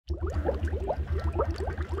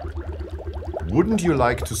Wouldn't you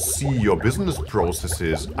like to see your business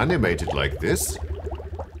processes animated like this?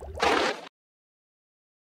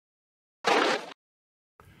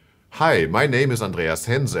 Hi, my name is Andreas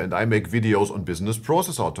Hense and I make videos on business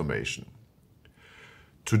process automation.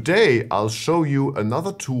 Today I'll show you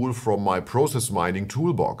another tool from my process mining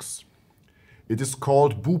toolbox. It is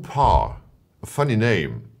called bupaR, a funny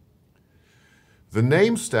name. The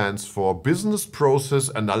name stands for Business Process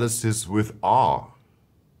Analysis with R.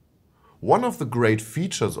 One of the great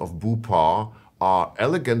features of bupaR are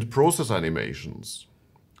elegant process animations.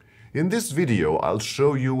 In this video, I'll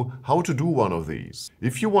show you how to do one of these.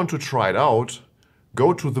 If you want to try it out,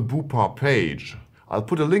 go to the bupaR page. I'll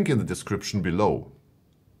put a link in the description below.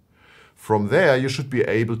 From there, you should be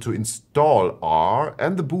able to install R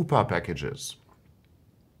and the bupaR packages.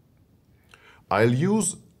 I'll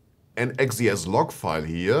use an XES log file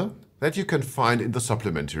here that you can find in the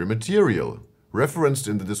supplementary material, referenced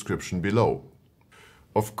in the description below.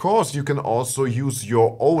 Of course, you can also use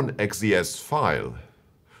your own XES file.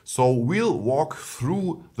 So we'll walk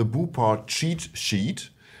through the bupaR cheat sheet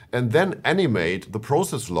and then animate the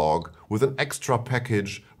process log with an extra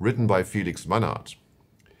package written by Felix Mannert.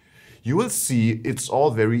 You will see it's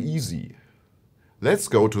all very easy. Let's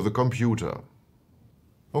go to the computer.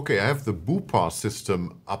 Okay, I have the bupaR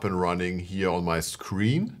system up and running here on my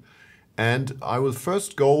screen, and I will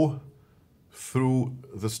first go through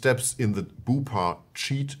the steps in the bupaR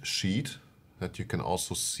cheat sheet that you can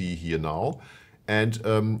also see here now. And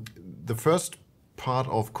the first part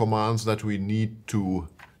of commands that we need to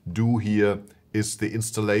do here is the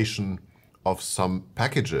installation of some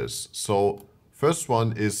packages. So first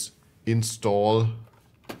one is install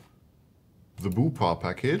the bupaR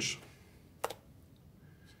package.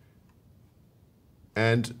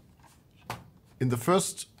 And in the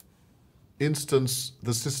first instance,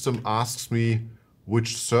 the system asks me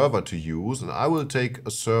which server to use, and I will take a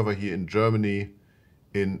server here in Germany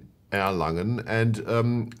in Erlangen,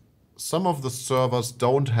 and some of the servers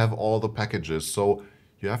don't have all the packages, so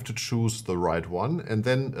you have to choose the right one, and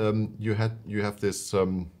then you have this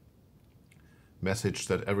message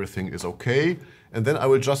that everything is okay, and then I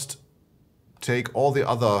will just take all the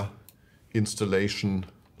other installation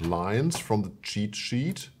lines from the cheat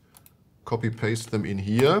sheet, copy paste them in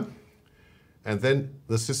here, and then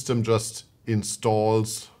the system just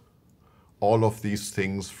installs all of these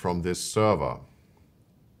things from this server.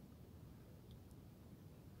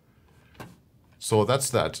 So that's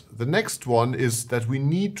that. The next one is that we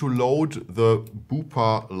need to load the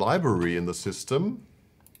bupaR library in the system.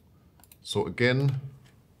 So again,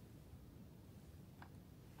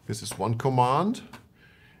 this is one command,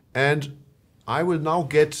 and I will now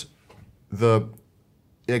get the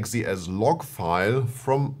XES log file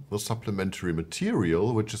from the supplementary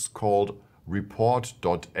material, which is called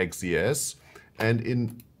report.xes, and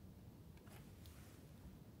in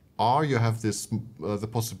R you have this the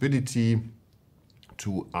possibility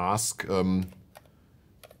to ask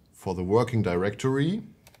for the working directory.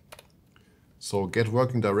 So get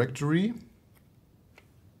working directory,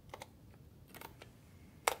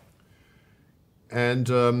 and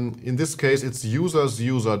in this case it's users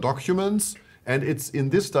user documents, and it's in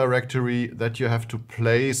this directory that you have to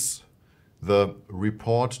place the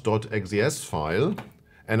report.xes file,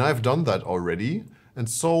 and I've done that already. And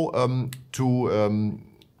so to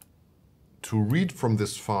read from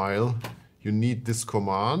this file you need this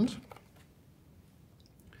command.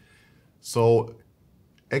 So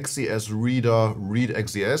XES reader read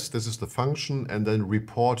XES, this is the function, and then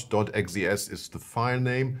report.xes is the file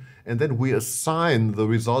name, and then we assign the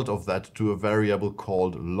result of that to a variable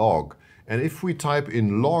called log. And if we type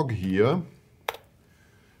in log here,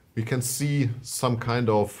 we can see some kind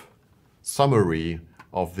of summary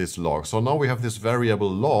of this log. So now we have this variable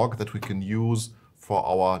log that we can use for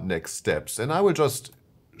our next steps. And I will just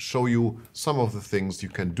show you some of the things you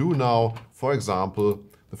can do now. For example,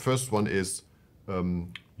 the first one is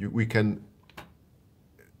we can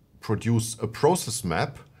produce a process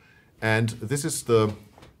map, and this is the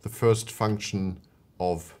first function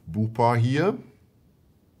of bupaR here.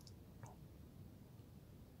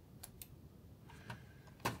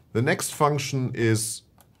 The next function is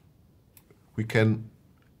we can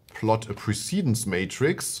plot a precedence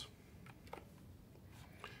matrix.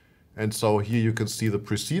 And so here you can see the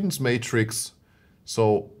precedence matrix.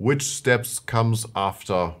 So which steps comes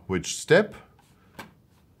after which step.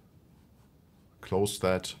 Close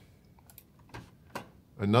that.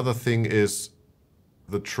 Another thing is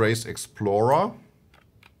the trace explorer.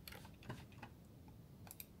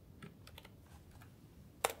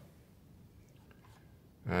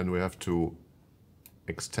 And we have to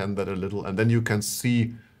extend that a little, and then you can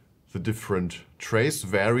see the different trace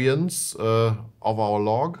variants of our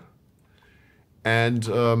log. And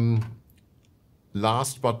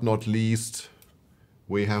last but not least,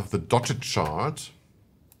 we have the dotted chart.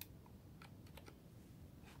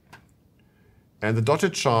 And the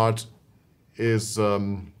dotted chart is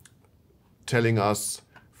telling us,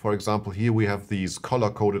 for example, here we have these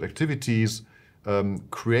color-coded activities.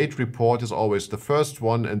 Create report is always the first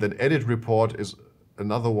one, and then edit report is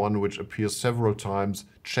another one which appears several times,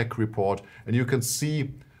 check report. And you can see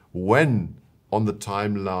when on the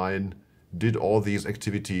timeline did all these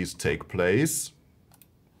activities take place.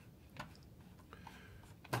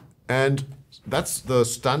 And that's the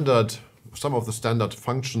standard, some of the standard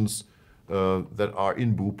functions that are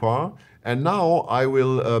in bupaR. And now I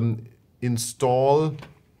will install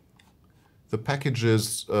the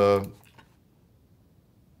packages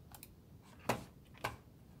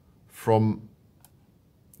from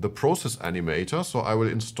the process animator. So I will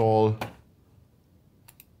install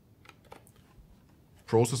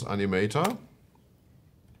process animator.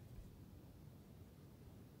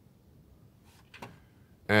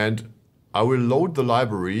 And I will load the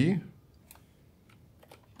library.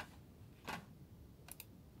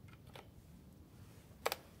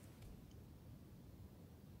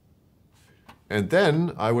 And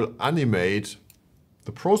then I will animate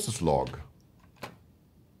the process log.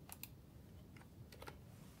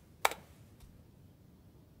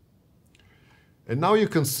 And now you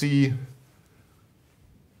can see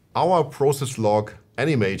our process log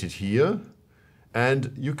animated here.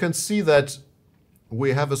 And you can see that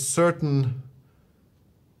we have a certain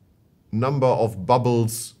number of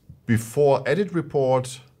bubbles before edit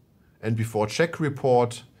report and before check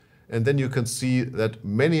report. And then you can see that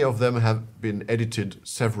many of them have been edited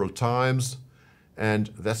several times. And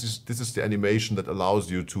this is the animation that allows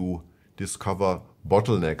you to discover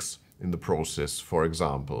bottlenecks in the process, for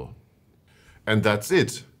example. And that's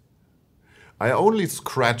it. I only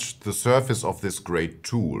scratched the surface of this great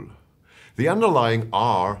tool. The underlying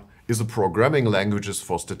R is a programming language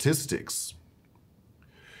for statistics.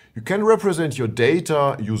 You can represent your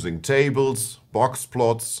data using tables, box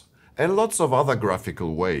plots, and lots of other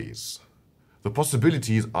graphical ways. The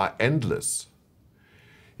possibilities are endless.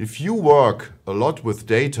 If you work a lot with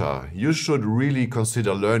data, you should really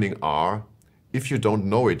consider learning R if you don't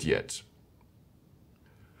know it yet.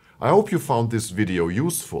 I hope you found this video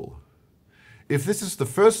useful. If this is the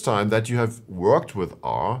first time that you have worked with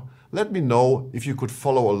R, let me know if you could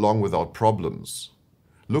follow along without problems.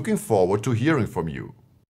 Looking forward to hearing from you.